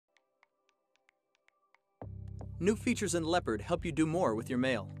New features in Leopard help you do more with your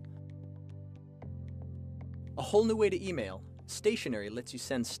mail. A whole new way to email, Stationery lets you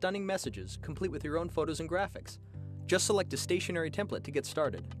send stunning messages complete with your own photos and graphics. Just select a stationery template to get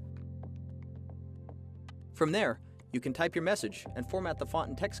started. From there, you can type your message and format the font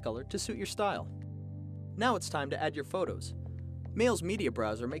and text color to suit your style. Now it's time to add your photos. Mail's media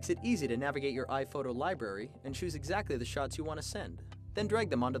browser makes it easy to navigate your iPhoto library and choose exactly the shots you want to send. Then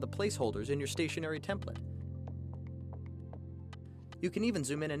drag them onto the placeholders in your stationery template. You can even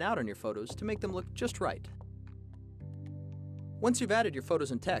zoom in and out on your photos to make them look just right. Once you've added your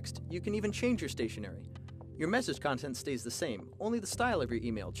photos and text, you can even change your stationery. Your message content stays the same, only the style of your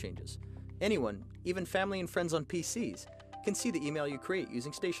email changes. Anyone, even family and friends on PCs, can see the email you create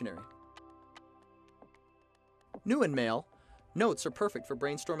using stationery. New in Mail, Notes are perfect for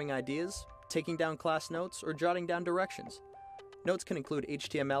brainstorming ideas, taking down class notes, or jotting down directions. Notes can include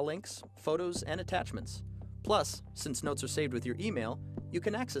HTML links, photos, and attachments. Plus, since notes are saved with your email, you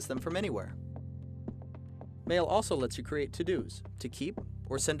can access them from anywhere. Mail also lets you create to-dos to keep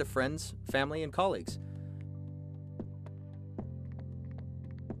or send to friends, family, and colleagues.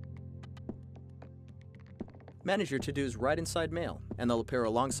 Manage your to-dos right inside Mail, and they'll appear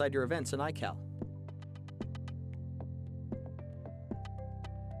alongside your events in iCal.